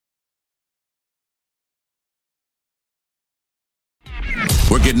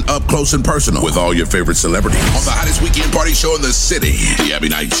We're getting up close and personal with all your favorite celebrities on the hottest weekend party show in the city, The Abby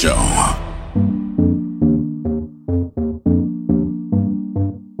Knight Show.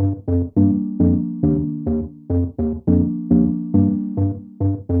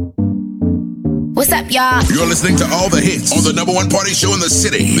 What's up, y'all? You're listening to all the hits on the number one party show in the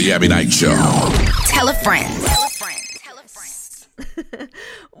city, The Abby Knight Show. Tell a friend. Tell a friend.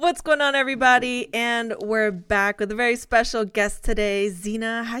 What's going on, everybody? And we're back with a very special guest today.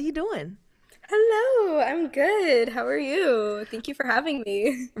 Xena, how you doing? Hello, I'm good. How are you? Thank you for having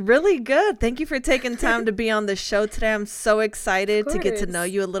me. Really good. Thank you for taking time to be on the show today. I'm so excited to get to know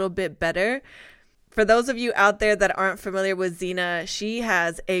you a little bit better. For those of you out there that aren't familiar with Xena, she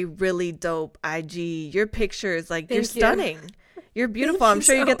has a really dope IG. Your pictures, like, you're stunning. You're beautiful. I'm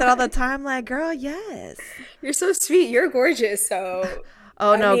sure you get that all the time. Like, girl, yes. You're so sweet. You're gorgeous. So.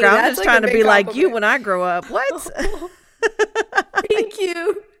 Oh, no, girl. I'm just trying to be like you when I grow up. What? Thank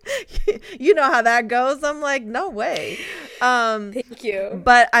you. You know how that goes. I'm like, no way. Thank you.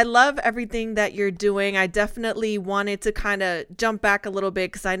 But I love everything that you're doing. I definitely wanted to kind of jump back a little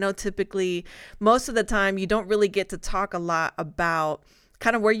bit because I know typically most of the time you don't really get to talk a lot about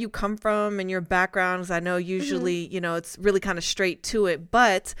kind of where you come from and your backgrounds. I know usually, you know, it's really kind of straight to it,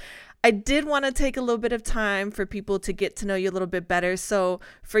 but I did want to take a little bit of time for people to get to know you a little bit better. So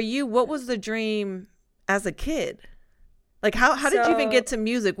for you, what was the dream as a kid? Like, how did you even get to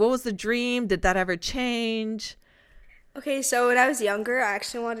music? What was the dream? Did that ever change? Okay, so when I was younger, I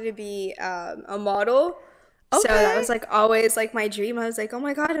actually wanted to be a model. Okay. So that was like always like my dream. I was like, oh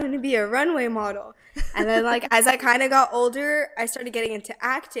my God, I'm going to be a runway model. And then like as I kind of got older, I started getting into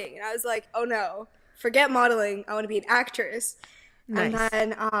acting. And I was like, oh no, forget modeling. I want to be an actress. Nice.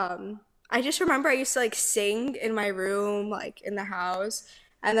 And then I just remember I used to like sing in my room, like in the house.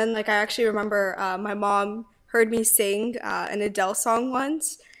 And then like I actually remember my mom heard me sing an Adele song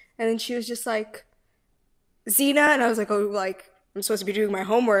once. And then she was just like, Xena. And I was like, oh, like I'm supposed to be doing my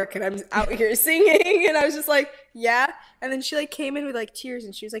homework and I'm out here singing. And I was just like, yeah. And then she like came in with like tears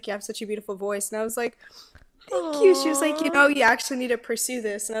and she was like, you have such a beautiful voice. And I was like, thank you. She was like, you know, you actually need to pursue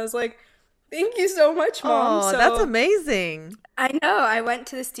this. And I was like, thank you so much, Mom. Oh, so, that's amazing. I know. I went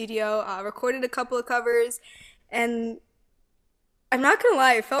to the studio, recorded a couple of covers, and I'm not going to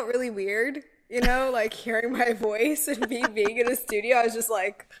lie, it felt really weird, you know, like hearing my voice and me being in a studio. I was just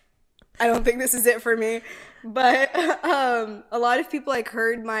like, I don't think this is it for me. But a lot of people like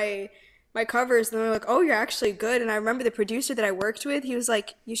heard my covers and they were like, oh, you're actually good. And I remember the producer that I worked with, he was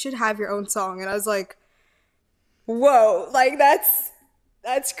like, you should have your own song. And I was like, whoa, like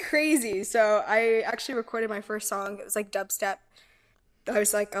that's crazy. So I actually recorded my first song. It was like dubstep. I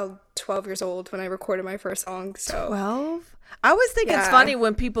was like 12 years old when I recorded my first song. So 12? I always think it's funny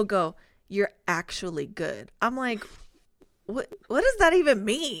when people go, you're actually good. I'm like, what does that even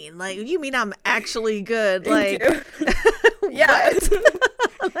mean? Like, you mean I'm actually good? Like, yeah.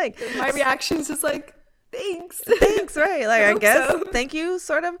 Like, my reaction's just like, thanks, right? Like, I guess so. Thank you,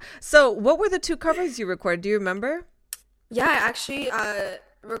 sort of. So what were the two covers you recorded? Do you remember? Yeah, I actually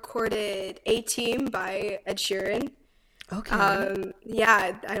recorded A-Team by Ed Sheeran. Okay.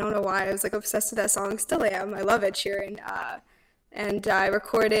 Yeah, I don't know why. I was like obsessed with that song. Still am. I love Ed Sheeran. And I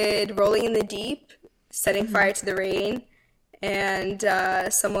recorded Rolling in the Deep, Setting Fire to the Rain, and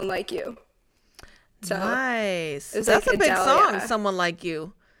Someone Like You. So nice. That's like a big Adele, song, yeah. Someone Like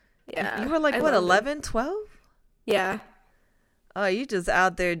You. Yeah. You were like, what, 11, 12? Yeah. Oh, you just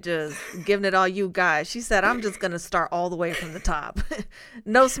out there just giving it all you got. She said, I'm just going to start all the way from the top.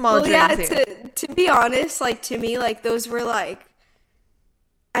 No small dreams here. To be honest, like to me, like those were like,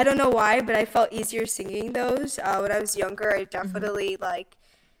 I don't know why, but I felt easier singing those. When I was younger, I definitely like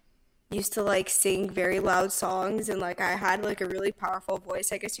used to like sing very loud songs and like I had like a really powerful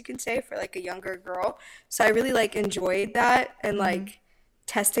voice, I guess you can say, for like a younger girl. So I really like enjoyed that and like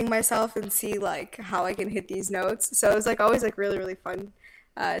testing myself and see like how I can hit these notes. So it was like always like really, really fun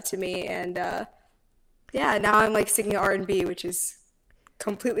to me. And yeah, now I'm like singing R&B, which is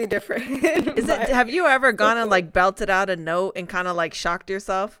completely different. Have you ever gone and like belted out a note and kind of like shocked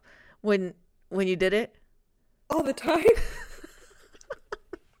yourself when you did it? All the time.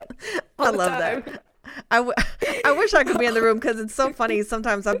 I love that. I wish I could be in the room because it's so funny.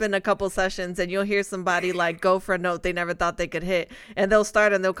 Sometimes I've been in a couple sessions and you'll hear somebody like go for a note they never thought they could hit, and they'll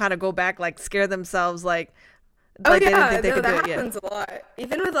start and they'll kind of go back, like scare themselves, like oh they yeah, didn't think they could do that it. happens a lot.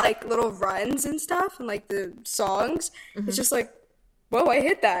 Even with like little runs and stuff and like the songs, it's just like, whoa, I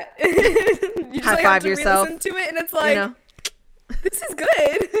hit that. You just High like five have to yourself. re-listen to it and it's like, You know? this is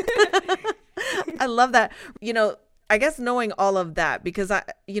good. I love that. You know, I guess knowing all of that, because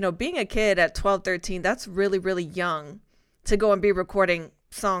being a kid at 12, 13, that's really, really young to go and be recording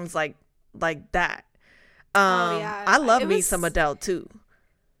songs like that. Oh yeah, I love it me was some Adele too.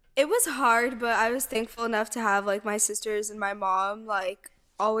 it was hard, but I was thankful enough to have like my sisters and my mom like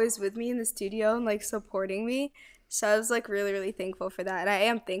always with me in the studio and like supporting me. So I was like really really thankful for that, and I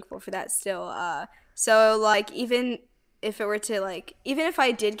am thankful for that still. So like even if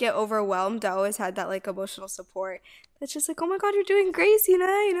I did get overwhelmed, I always had that like emotional support. That's just like, oh my God, you're doing great,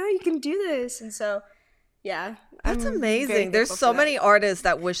 Xena. You know, you can do this. And so, yeah, That's I'm very amazing. There's thankful so for that. many artists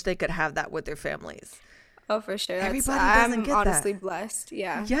that wish they could have that with their families. Oh, for sure. Everybody doesn't I'm get honestly that. blessed.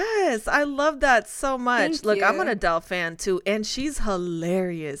 Yeah. Yes, I love that so much. Thank Look, I'm an you. Adele fan too, and she's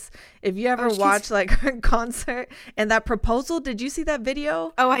hilarious. If you Oh, ever watch like her concert and that proposal, did you see that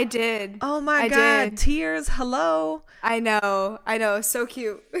video? Oh, I did. Oh my I God, did. tears, hello. I know. I know. So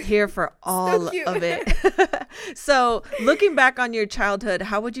cute. Here for all cute. of it. So, looking back on your childhood,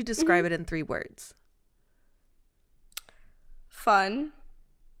 how would you describe it in 3 words? Fun,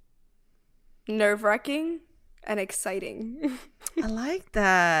 nerve-wracking, and exciting. I like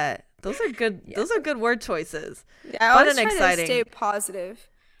that. Those are good. Yeah. Those are good word choices. I Fun always and try exciting. to stay positive.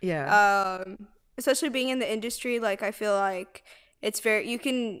 Yeah. Especially being in the industry, like I feel like it's very you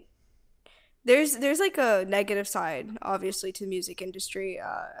can there's like a negative side obviously to the music industry,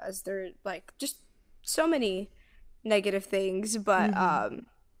 as there like just so many negative things, but I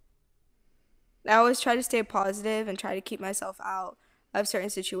always try to stay positive and try to keep myself out of certain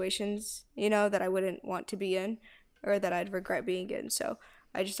situations, you know, that I wouldn't want to be in or that I'd regret being in. So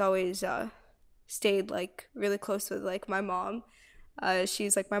I just always stayed like really close with like my mom.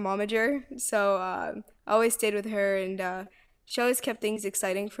 She's like my momager, so I always stayed with her, and she always kept things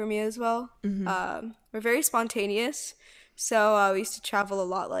exciting for me as well. We're very spontaneous, so we used to travel a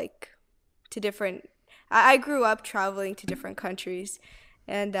lot, like to different. I grew up traveling to different countries,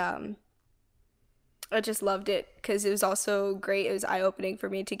 and I just loved it because it was also great. It was eye-opening for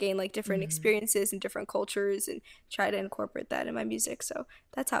me to gain like different experiences and different cultures and try to incorporate that in my music. So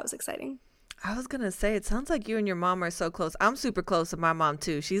that's how it was exciting. I was going to say, it sounds like you and your mom are so close. I'm super close with my mom,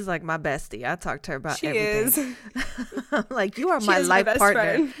 too. She's like my bestie. I talk to her about She everything. is. Like, you are She my is my life best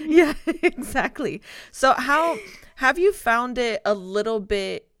partner. friend. Yeah, exactly. So, how have you found it a little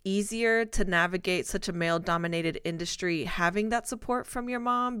bit easier to navigate such a male-dominated industry, having that support from your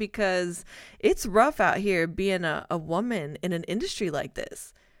mom? Because it's rough out here being a woman in an industry like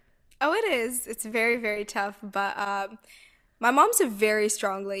this. Oh, it is. It's very, very tough. But my mom's a very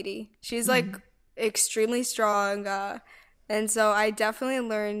strong lady. She's like extremely strong. And so I definitely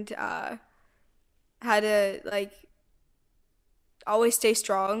learned how to like always stay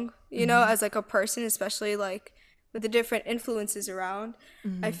strong, you know, as like a person, especially like with the different influences around.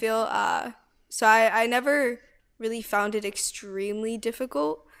 I feel so I never really found it extremely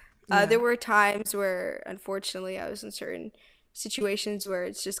difficult. There were times where unfortunately I was in certain situations where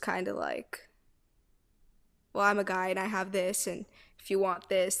it's just kind of like, well, I'm a guy and I have this, and if you want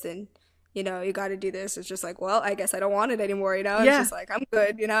this, then you know you got to do this. It's just like, well, I guess I don't want it anymore, you know. It's Yeah. just like, I'm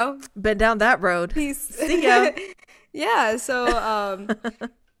good, you know. Been down that road. Peace. See ya. Yeah, so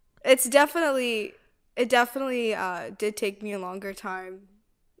it definitely did take me a longer time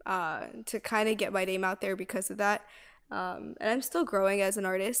to kind of get my name out there because of that. And I'm still growing as an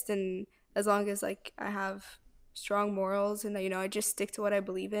artist, and as long as like I have strong morals and you know I just stick to what I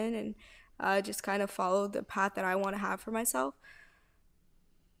believe in and just kind of follow the path that I want to have for myself,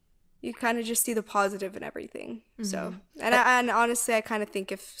 you kind of just see the positive in everything. So and honestly I kind of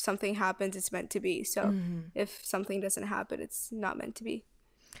think if something happens it's meant to be. So if something doesn't happen it's not meant to be.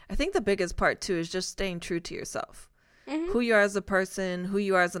 I think the biggest part too is just staying true to yourself. Who you are as a person, who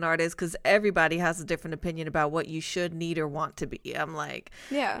you are as an artist, because everybody has a different opinion about what you should, need, or want to be. I'm like,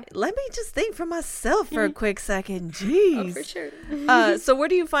 Yeah. let me just think for myself for a quick second. Oh, Jeez. for sure. So where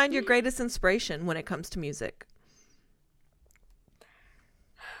do you find your greatest inspiration when it comes to music?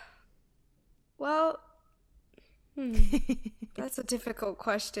 Well, that's a difficult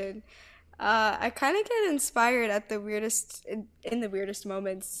question. I kind of get inspired at the weirdest, in the weirdest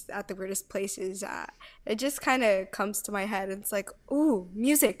moments, at the weirdest places. It just kind of comes to my head, and it's like, ooh,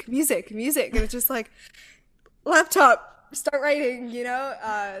 music, music, music. And it's just like, laptop, start writing, you know?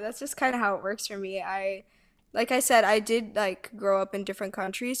 That's just kind of how it works for me. Like I said, I did like grow up in different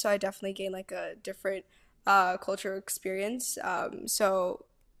countries, so I definitely gained like a different cultural experience. So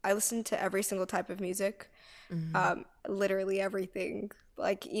I listen to every single type of music, literally everything.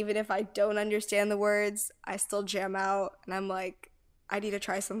 Like even if I don't understand the words, I still jam out, and I'm like, I need to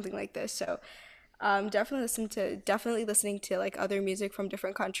try something like this. So Definitely listening to like other music from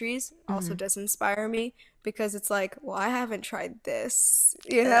different countries also does inspire me, because it's like, well, I haven't tried this,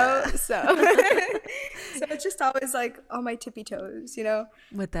 you know. So so it's just always like on my tippy toes, you know,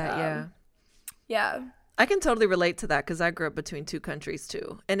 with that. Yeah. I can totally relate to that because I grew up between two countries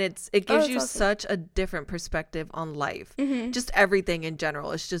too. And it gives you awesome. such a different perspective on life. Just everything in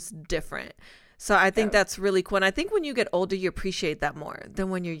general. It's just different. So I think that's really cool. And I think when you get older, you appreciate that more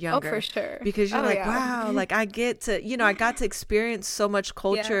than when you're younger. For sure. Because you're like, yeah. wow, like I get to, I got to experience so much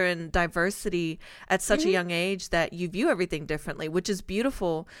culture and diversity at such a young age that you view everything differently, which is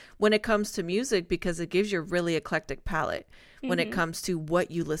beautiful when it comes to music, because it gives you a really eclectic palette when it comes to what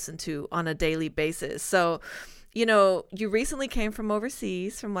you listen to on a daily basis. So, you recently came from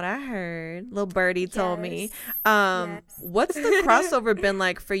overseas, from what I heard. Little birdie told me. What's the crossover been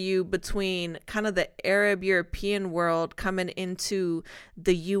like for you between kind of the Arab European world coming into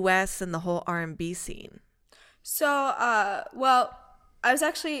the US and the whole R&B scene? So, well, I was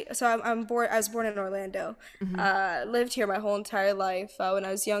actually, I'm born, I was born in Orlando. Lived here my whole entire life. When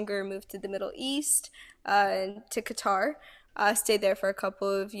I was younger, moved to the Middle East, and to Qatar. Stayed there for a couple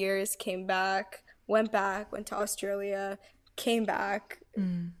of years, came back, went to Australia, came back,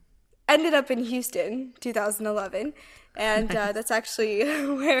 ended up in Houston, 2011. And that's actually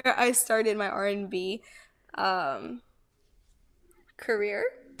where I started my R&B career.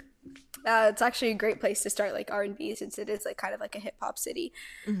 It's actually a great place to start like R&B, since it is like kind of like a hip hop city.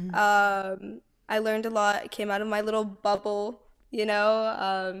 I learned a lot, came out of my little bubble,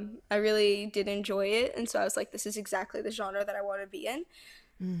 I really did enjoy it. And so I was like, this is exactly the genre that I want to be in.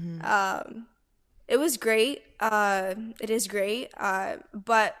 It was great. It is great.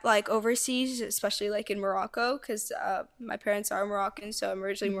 But like overseas, especially like in Morocco, because my parents are Moroccan, so I'm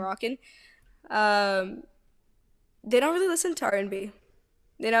originally Moroccan. They don't really listen to R&B.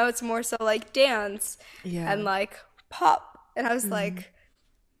 It's more so like dance and like pop. And I was like,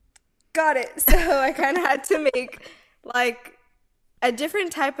 got it. So I kind of had to make like a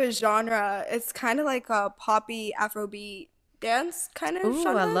different type of genre. It's kind of like a poppy Afrobeat dance kind of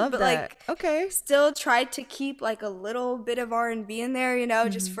genre. I love but that. Like, okay. Still tried to keep like a little bit of R&B in there,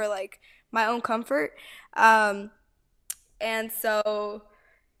 just for like my own comfort. And so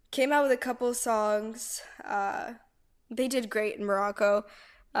came out with a couple of songs. They did great in Morocco.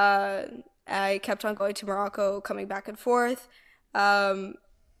 I kept on going to Morocco, coming back and forth. I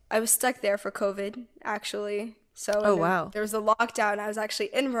was stuck there for COVID, actually. So wow. There was a lockdown. I was actually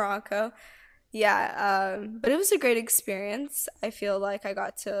in Morocco. Yeah, but it was a great experience. I feel like I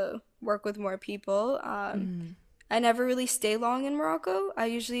got to work with more people. I never really stay long in Morocco. I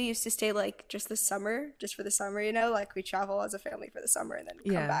usually used to stay like just for the summer, like we travel as a family for the summer and then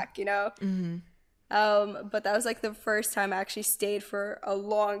come back, But that was like the first time I actually stayed for a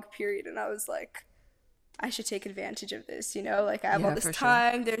long period, and I was like, I should take advantage of this, like I have all this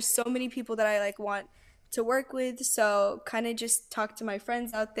time. Sure. There's so many people that I like want to work with, so kind of just talk to my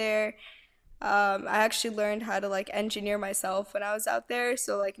friends out there. I actually learned how to like engineer myself when I was out there,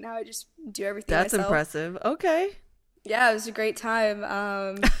 so like now I just do everything myself. That's impressive. Okay. Yeah, it was a great time.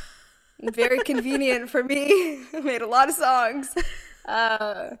 Very convenient for me. I made a lot of songs.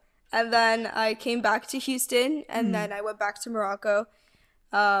 And then I came back to Houston, and then I went back to Morocco.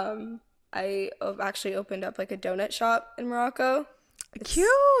 I actually opened up like a donut shop in Morocco. Cute.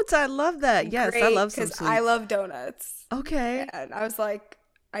 I love that. Yes, I love some sweets. I love donuts. Okay. And I was like,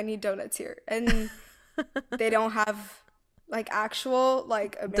 I need donuts here. And they don't have like actual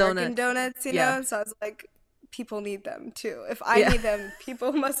like American donuts, you know? So I was like, people need them too. If I need them,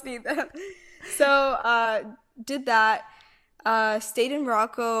 people must need them. So did that. Stayed in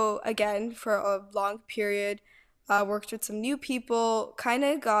Morocco again for a long period. Worked with some new people. Kind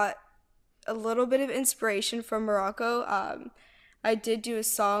of got a little bit of inspiration from Morocco. I did do a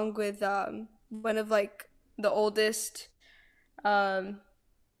song with one of like the oldest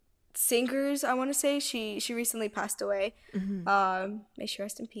singers, I want to say. She recently passed away. May she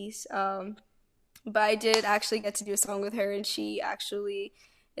rest in peace. But I did actually get to do a song with her, and she actually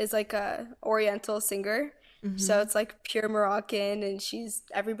is like a Oriental singer. So it's like pure Moroccan, and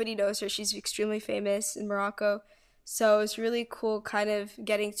everybody knows her. She's extremely famous in Morocco. So it's really cool kind of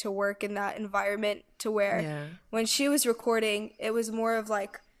getting to work in that environment, to where when she was recording, it was more of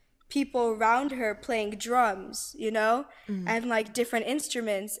like people around her playing drums, and like different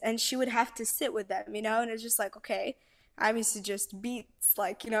instruments, and she would have to sit with them, and it's just like, okay, I'm used to just beats,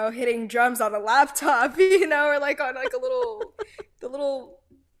 like, hitting drums on a laptop, or like on like the little,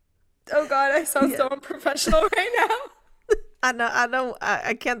 oh God, I sound so unprofessional right now.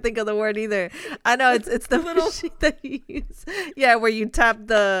 I can't think of the word either. I know it's the little machine that you use. Yeah, where you tap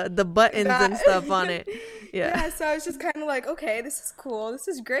the buttons and stuff on it. Yeah. So I was just kind of like, okay, this is cool. This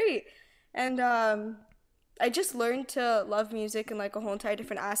is great. And I just learned to love music in like a whole entire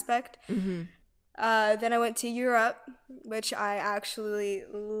different aspect. Mm-hmm. Then I went to Europe, which I actually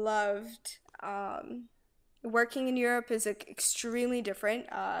loved. Working in Europe is like, extremely different.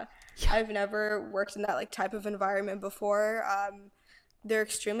 I've never worked in that like type of environment before. They're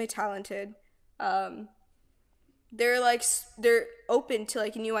extremely talented. They're open to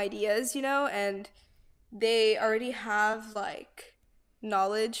like new ideas, you know, and they already have like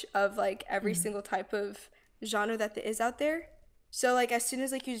knowledge of like every single type of genre that there is out there. So like as soon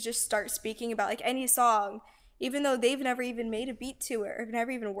as like you just start speaking about like any song, even though they've never even made a beat to it or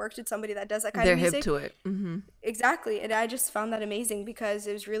never even worked with somebody that does that kind of music. They're hip to it. Mm-hmm. Exactly. And I just found that amazing because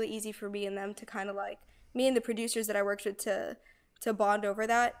it was really easy for me and them to kind of like, me and the producers that I worked with to bond over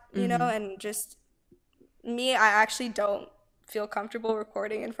that, you know, and just me, I actually don't feel comfortable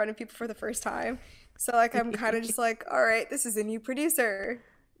recording in front of people for the first time. So like I'm kind of just like, all right, this is a new producer.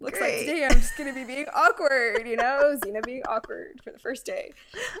 Looks like today I'm just going to be being awkward, you know? Xena being awkward for the first day.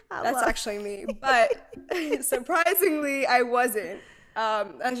 That's actually me. But surprisingly, I wasn't. I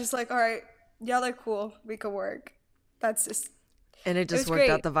was just like, all right, y'all are cool. We could work. That's just... And it just worked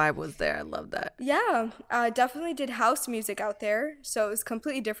great. out. The vibe was there. I love that. Yeah. Definitely did house music out there. So it was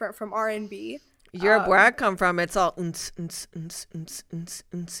completely different from R&B. Europe, where I come from, it's all like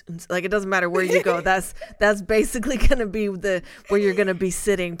it doesn't matter where you go. That's basically gonna be where you're gonna be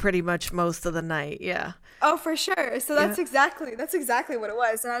sitting pretty much most of the night. Yeah. Oh, for sure. So that's exactly what it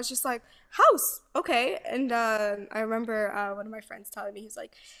was. And I was just like, house, okay. And I remember one of my friends telling me, he's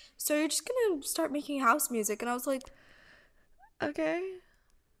like, so you're just gonna start making house music? And I was like, okay.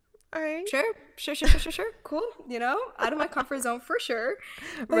 All right. Sure. Cool. You know, out of my comfort zone for sure.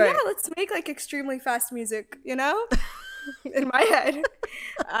 But yeah, let's make like extremely fast music, you know, in my head.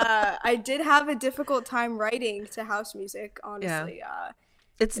 I did have a difficult time writing to house music, honestly. Yeah.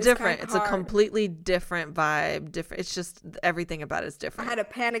 It's different. It's a completely different vibe. It's just everything about it's different. I had a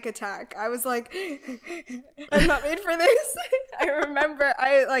panic attack. I was like, I'm not made for this. I remember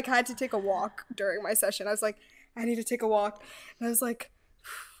I like had to take a walk during my session. I was like, I need to take a walk. And I was like,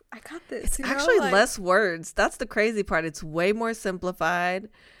 I got this. It's actually like, less words. That's the crazy part. It's way more simplified.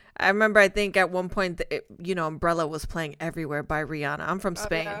 I remember, I think at one point, Umbrella was playing everywhere by Rihanna. I'm from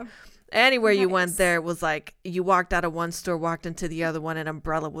Spain. Yeah. Anywhere you went there, it was like you walked out of one store, walked into the other one, and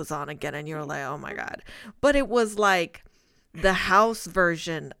Umbrella was on again. And you're like, oh my God. But it was like the house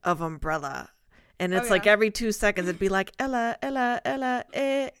version of Umbrella. And it's like every 2 seconds, it'd be like, Ella, Ella, Ella,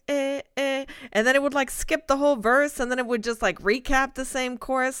 eh. And then it would like skip the whole verse. And then it would just like recap the same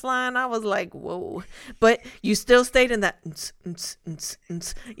chorus line. I was like, whoa. But you still stayed in that. It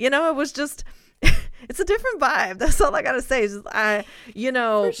was just, it's a different vibe. That's all I got to say. It's just,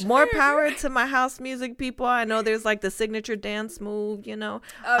 more power to my house music people. I know there's like the signature dance move, Yeah,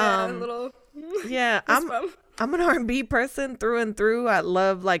 I'm an R&B person through and through. I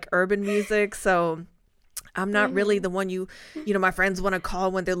love like urban music, so I'm not really the one my friends want to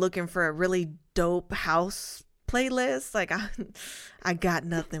call when they're looking for a really dope house playlist. Like I got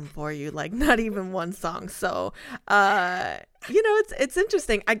nothing for you, like not even one song. So it's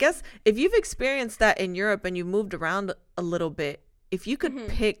interesting. I guess if you've experienced that in Europe and you moved around a little bit, if you could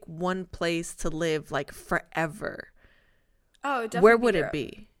pick one place to live like forever, where would it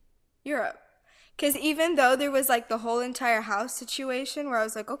be? Europe. Because even though there was like the whole entire house situation where I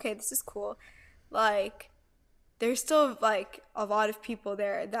was like, okay, this is cool, like there's still like a lot of people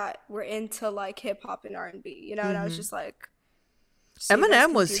there that were into like hip hop and R&B, and I was just like,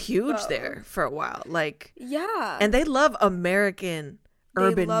 Eminem was huge there for a while, like and they love American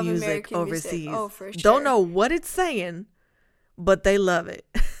urban music overseas. Oh, for sure. Don't know what it's saying, but they love it.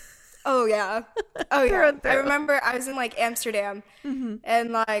 Oh yeah. I remember I was in like Amsterdam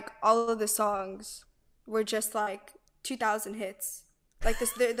and like all of the songs were just like 2000 hits. Like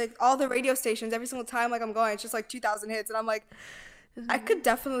this, like all the radio stations, every single time like I'm going, it's just like 2000 hits, and I'm like, I could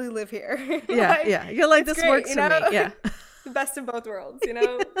definitely live here. Yeah. You're like, this great, works for me. Yeah. The best of both worlds,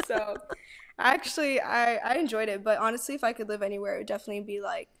 So actually I enjoyed it, but honestly, if I could live anywhere, it would definitely be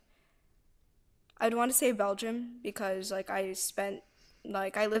like, I'd want to say Belgium, because like I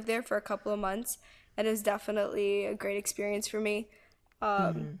lived there for a couple of months, and it was definitely a great experience for me.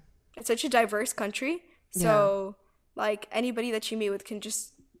 It's such a diverse country, so like anybody that you meet with can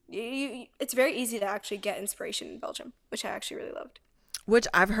just it's very easy to actually get inspiration in Belgium, which I actually really loved. Which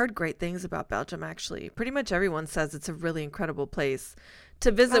I've heard great things about Belgium, actually. Pretty much everyone says it's a really incredible place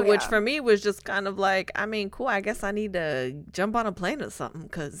to visit, Oh, which yeah. for me was just kind of like, I mean, cool. I guess I need to jump on a plane or something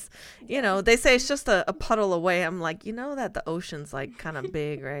because, they say it's just a puddle away. I'm like, that the ocean's like kind of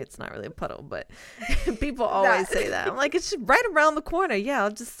big, right? It's not really a puddle, but people always say that. I'm like, it's just right around the corner. Yeah,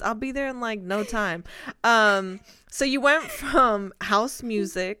 I'll be there in like no time. So you went from house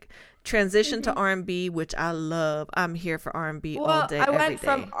music, transition to R&B, which I love. I'm here for R&B all day, I every went day.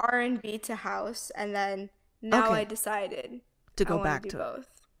 from R&B to house, and then now Okay. I decided To go I want back to do to both.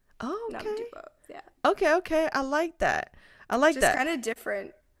 Oh, No, okay. do both. Yeah, Okay. I like that. I like just that. kind of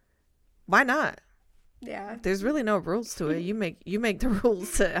different. Why not? Yeah. There's really no rules to it. You make the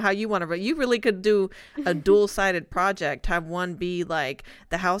rules to how you want to. You really could do a dual-sided project. Have one be like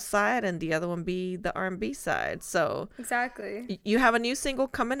the house side and the other one be the R&B side. So Exactly. you have a new single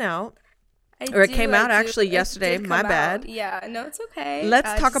coming out, I or it do, came I out do. actually It yesterday. did My come bad. out. Yeah, no, it's okay.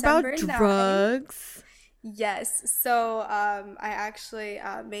 Let's talk about December 9th. drugs. Yes. So I actually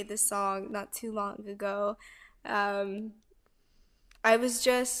made this song not too long ago. I was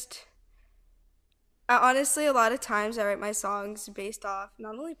just honestly, a lot of times I write my songs based off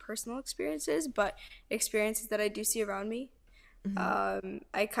not only personal experiences, but experiences that I do see around me.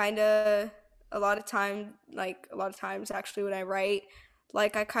 I kind of a lot of times actually when I write,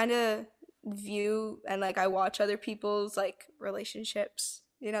 like I kind of view and like I watch other people's like relationships.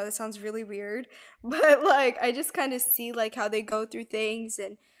 That sounds really weird, but like I just kind of see like how they go through things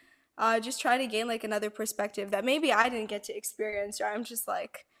and just try to gain like another perspective that maybe I didn't get to experience, or I'm just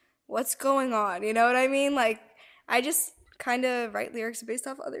like, what's going on? You know what I mean? Like I just kind of write lyrics based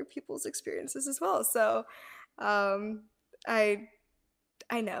off other people's experiences as well. So um, I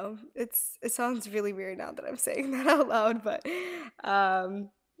I know it sounds really weird now that I'm saying that out loud, but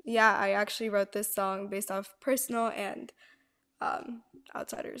yeah, I actually wrote this song based off personal and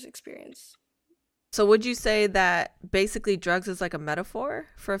outsiders' experience. So would you say that basically drugs is like a metaphor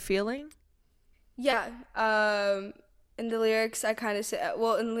for a feeling? Yeah. In the lyrics, I kind of say,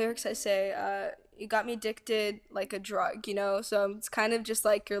 in the lyrics, I say, you got me addicted like a drug, So it's kind of just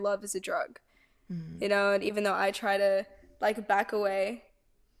like your love is a drug, And even though I try to like back away,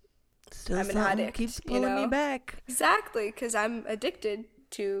 Still I'm an something addict, keeps pulling me back. Exactly, because I'm addicted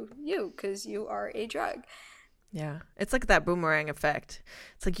to you, because you are a drug. Yeah. It's like that boomerang effect.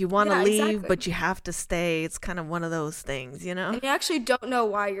 It's like you want to leave, exactly. but you have to stay. It's kind of one of those things, And you actually don't know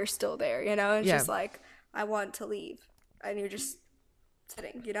why you're still there, It's Yeah. just like, I want to leave. And you're just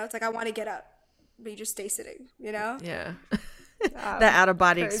sitting, It's like, I want to get up, but you just stay sitting, Yeah. That out of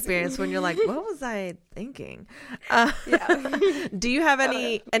body crazy. experience when you're like, what was I thinking? Yeah. Do you have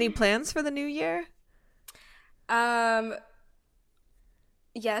any plans for the new year?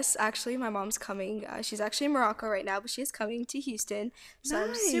 Yes, actually, my mom's coming. She's actually in Morocco right now, but she is coming to Houston. So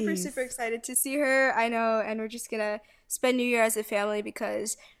I'm super, Nice. super excited to see her. I know, and we're just gonna spend New Year as a family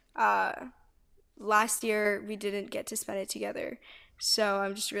because last year we didn't get to spend it together. So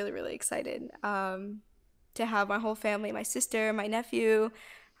I'm just really, really excited to have my whole family, my sister, my nephew,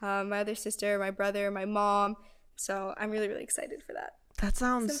 my other sister, my brother, my mom. So I'm really, really excited for that. That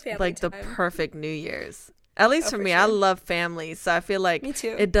sounds family like the time. perfect New Year's. At least for for me, sure. I love families. So I feel like Me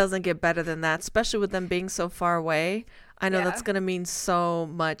too. it doesn't get better than that, especially with them being so far away. I know Yeah. that's going to mean so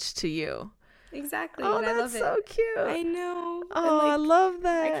much to you. Exactly. Oh, and I that's love so it. cute. I know. Oh, And, I love I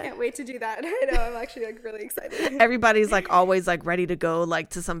that. can't wait to do that. I know. I'm actually like really excited. Everybody's like always like ready to go like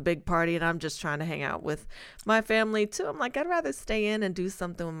to some big party, and I'm just trying to hang out with my family too. I'm like, I'd rather stay in and do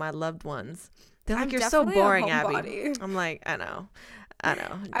something with my loved ones. They're like, I'm you're so definitely a boring, Abby. homebody. I'm like, I know. I'm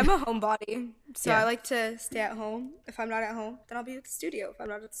a homebody, so Yeah. I like to stay at home. If I'm not at home, then I'll be at the studio. If I'm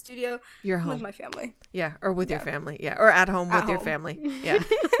not at the studio, You're I'm home. with my family. Yeah, or with your Yeah. family. Yeah, or at home with At your home. family. Yeah.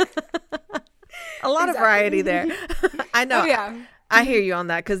 A lot of Exactly. variety there. I know. Oh yeah. I hear you on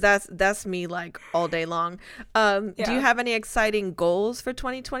that because that's me like all day long. Do you Yeah. have any exciting goals for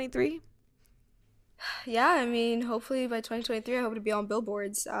 2023? Yeah, I mean, hopefully by 2023, I hope to be on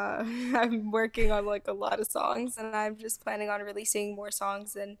billboards. I'm working on like a lot of songs, and I'm just planning on releasing more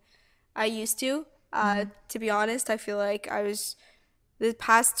songs than I used to. To be honest, I feel like the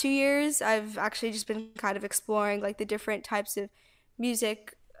past 2 years, I've actually just been kind of exploring like the different types of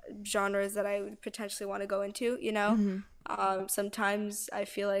music genres that I would potentially want to go into, Sometimes I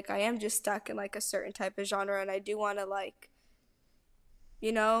feel like I am just stuck in like a certain type of genre, and I do want to like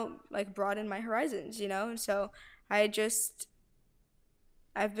like broaden my horizons, And so I've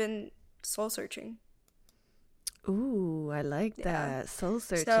been soul searching. Ooh, I like Yeah. that. Soul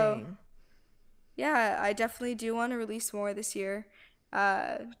searching. So, yeah, I definitely do want to release more this year,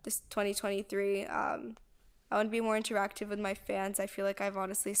 this 2023. I want to be more interactive with my fans. I feel like I've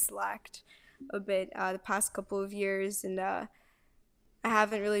honestly slacked a bit the past couple of years, and I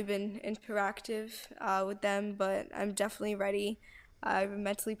haven't really been interactive with them, but I'm definitely ready. I've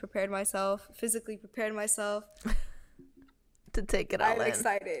mentally prepared myself, physically prepared myself. To take it all I'm in.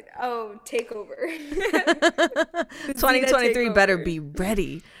 excited. Oh, take over. 2023 better be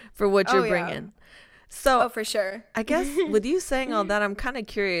ready for what you're bringing. So, for sure. I guess with you saying all that, I'm kind of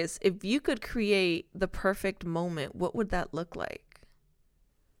curious, if you could create the perfect moment, what would that look like?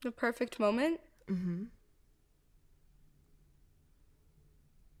 The perfect moment? Mm-hmm.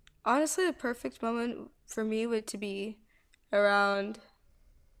 Honestly, the perfect moment for me would to be around.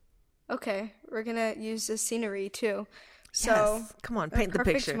 Okay, we're gonna use the scenery too. So yes. Come on, paint the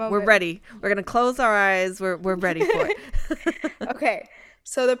picture. moment. We're ready. We're gonna close our eyes. We're ready for it. Okay,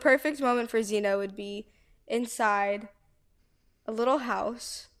 so the perfect moment for Xena would be inside a little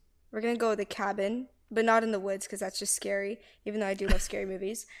house. We're gonna go with a cabin, but not in the woods because that's just scary. Even though I do love scary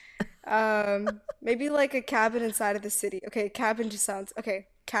movies. Maybe like a cabin inside of the city. Okay, cabin just sounds okay.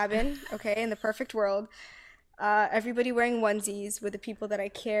 Cabin. Okay, in the perfect world. Everybody wearing onesies with the people that I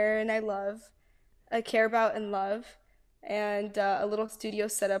care and I care about and love, and a little studio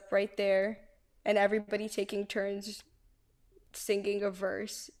set up right there, and everybody taking turns singing a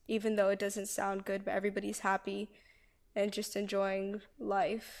verse, even though it doesn't sound good, but everybody's happy and just enjoying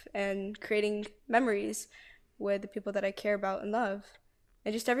life and creating memories with the people that I care about and love,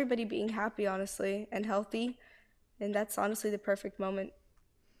 and just everybody being happy, honestly, and healthy. And that's honestly the perfect moment,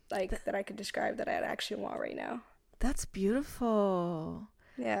 like that I could describe that I actually want right now. That's beautiful.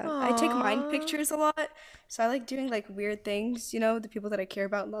 Yeah, Aww. I take mind pictures a lot, so I like doing like weird things, the people that I care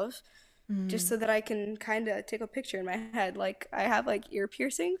about and love, just so that I can kind of take a picture in my head. Like I have like ear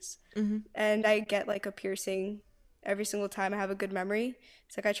piercings, and I get like a piercing every single time I have a good memory.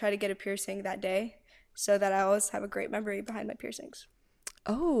 It's like I try to get a piercing that day so that I always have a great memory behind my piercings.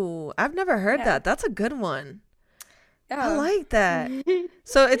 Oh, I've never heard that. That's a good one. Yeah. I like that.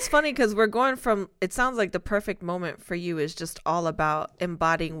 So it's funny because we're going from, it sounds like the perfect moment for you is just all about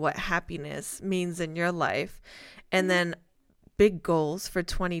embodying what happiness means in your life, and then big goals for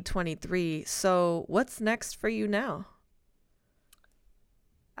 2023. So what's next for you now?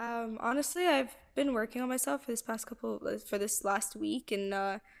 Honestly, I've been working on myself for this last week, and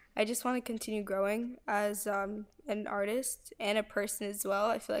I just want to continue growing as an artist and a person as well.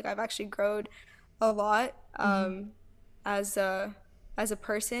 I feel like I've actually grown a lot as a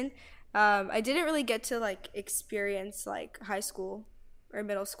person. I didn't really get to like experience like high school or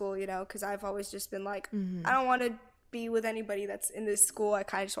middle school, because I've always just been like, I don't want to be with anybody that's in this school. I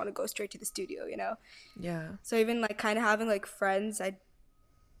kind of just want to go straight to the studio, Yeah. So even like kind of having like friends, I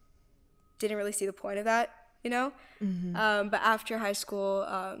didn't really see the point of that, but after high school,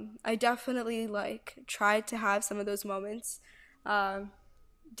 I definitely like tried to have some of those moments.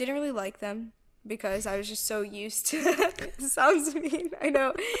 Didn't really like them because I was just so used to it sounds mean, I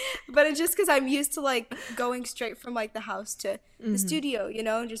know, but it's just because I'm used to like going straight from like the house to the studio,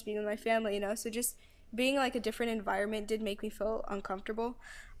 and just being with my family, so just being like a different environment did make me feel uncomfortable,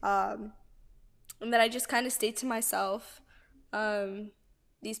 and then I just kind of stayed to myself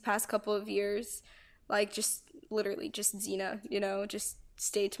these past couple of years, like just literally just Xena, just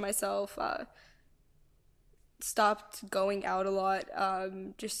stayed to myself, stopped going out a lot,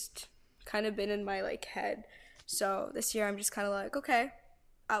 just kind of been in my like head. So this year I'm just kind of like, okay,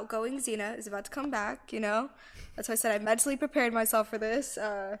 outgoing Xena is about to come back, that's why I said I mentally prepared myself for this.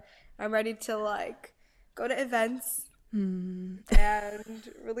 I'm ready to like go to events and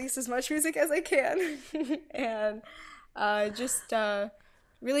release as much music as I can and just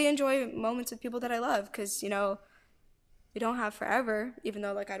really enjoy moments with people that I love, because we don't have forever, even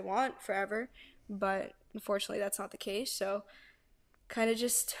though like I'd want forever, but unfortunately that's not the case. So kind of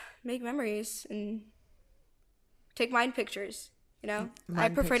just make memories and take mind pictures, I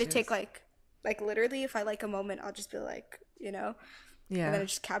prefer to take like literally, if I like a moment, I'll just be like, and then I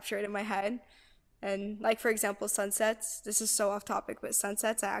just capture it in my head. And like, for example, sunsets, this is so off topic, but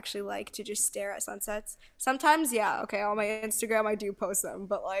sunsets, I actually like to just stare at sunsets. Sometimes, on my Instagram, I do post them,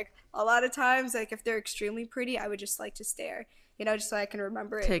 but like a lot of times, like if they're extremely pretty, I would just like to stare, just so I can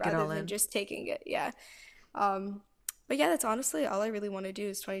remember it rather than just taking it. Yeah. But yeah, that's honestly all I really want to do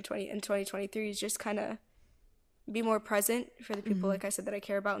is 2020 and 2023 is just kind of be more present for the people, like I said, that I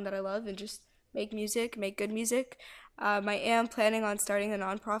care about and that I love, and just make music, make good music. I am planning on starting a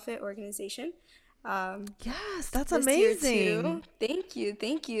nonprofit organization. Yes, that's amazing. Thank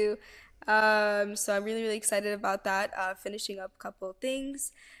you. So I'm really excited about that. Finishing up a couple of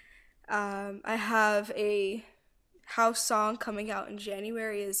things. I have a house song coming out in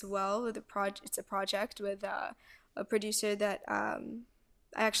January as well with it's a project with a producer that I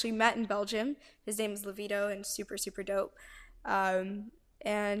actually met in Belgium. His name is Levito, and super dope. Yeah,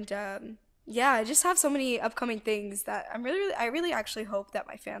 I just have so many upcoming things that I really actually hope that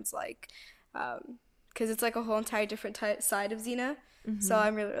my fans like, because it's like a whole entire different side of Xena. So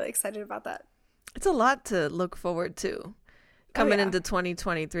I'm really, really excited about that. It's a lot to look forward to coming into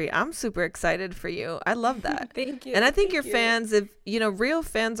 2023. I'm super excited for you. I love that. Thank you. And I think your fans, if real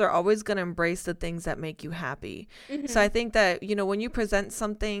fans are always going to embrace the things that make you happy. So I think that, when you present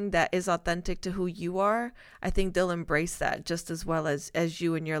something that is authentic to who you are, I think they'll embrace that just as well as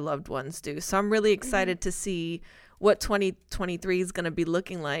you and your loved ones do. So I'm really excited to see what 2023 is going to be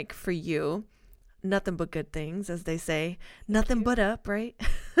looking like for you. Nothing but good things, as they say. Nothing but up, right?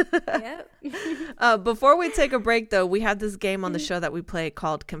 Yep. Before we take a break, though, we have this game on the show that we play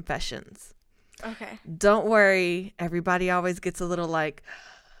called Confessions. Okay. Don't worry. Everybody always gets a little like,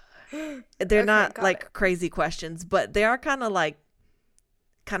 they're not like crazy questions, but they are kind of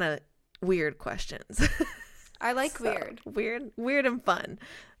weird questions. I like Weird and fun.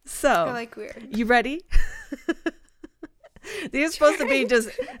 So I like weird. You ready? These are supposed to be just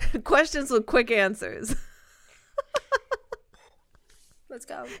questions with quick answers. Let's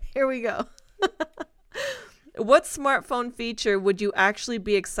go. Here we go. What smartphone feature would you actually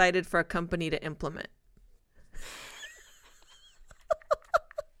be excited for a company to implement?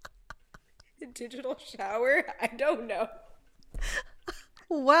 A digital shower? I don't know.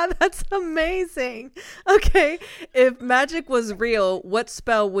 Wow, that's amazing. Okay, if magic was real, what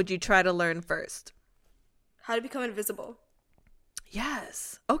spell would you try to learn first? How to become invisible.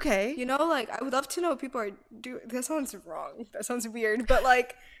 Yes. Okay. I would love to know what people are doing. That sounds wrong. That sounds weird. But,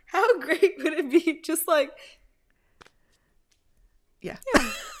 how great would it be just, Yeah.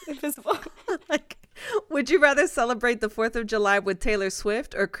 invisible? Would you rather celebrate the 4th of July with Taylor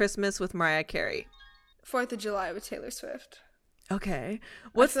Swift or Christmas with Mariah Carey? 4th of July with Taylor Swift. Okay.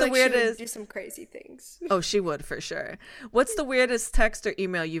 What's the She weirdest... would do some crazy things. Oh, she would, for sure. What's the weirdest text or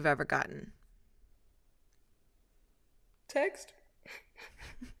email you've ever gotten? Text?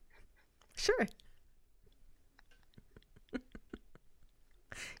 Sure.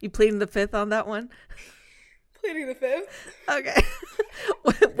 You pleading the fifth on that one? Pleading the fifth. Okay.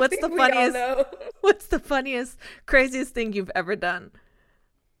 What's the funniest, craziest thing you've ever done?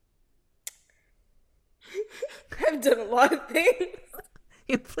 I've done a lot of things.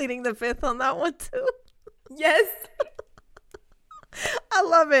 You pleading the fifth on that one too? Yes. I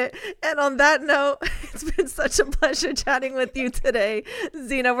love it. And on that note, it's been such a pleasure chatting with you today,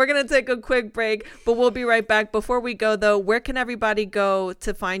 Xena. We're going to take a quick break, but we'll be right back. Before we go, though, where can everybody go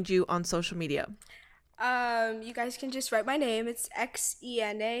to find you on social media? You guys can just write my name. It's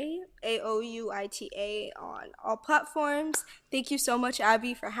XENA AOUITA on all platforms. Thank you so much,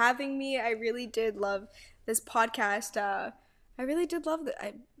 Abby, for having me. I really did love this podcast. I really did love it.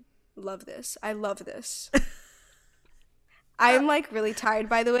 I love this. I'm really tired,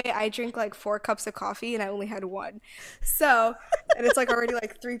 by the way. I drink 4 cups of coffee and I only had 1. So, and it's already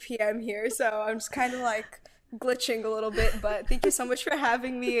 3 p.m. here. So I'm just kind of glitching a little bit, but thank you so much for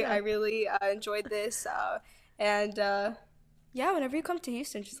having me. I really enjoyed this. Yeah, whenever you come to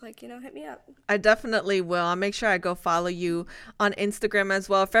Houston, just hit me up. I definitely will. I'll make sure I go follow you on Instagram as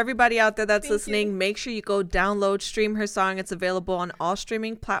well. For everybody out there that's listening, make sure you go download, stream her song. It's available on all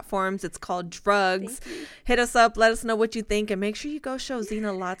streaming platforms. It's called Drugs. Hit us up. Let us know what you think. And make sure you go show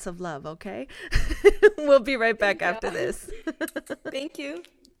Xena lots of love, okay? We'll be right back after this. Thank you.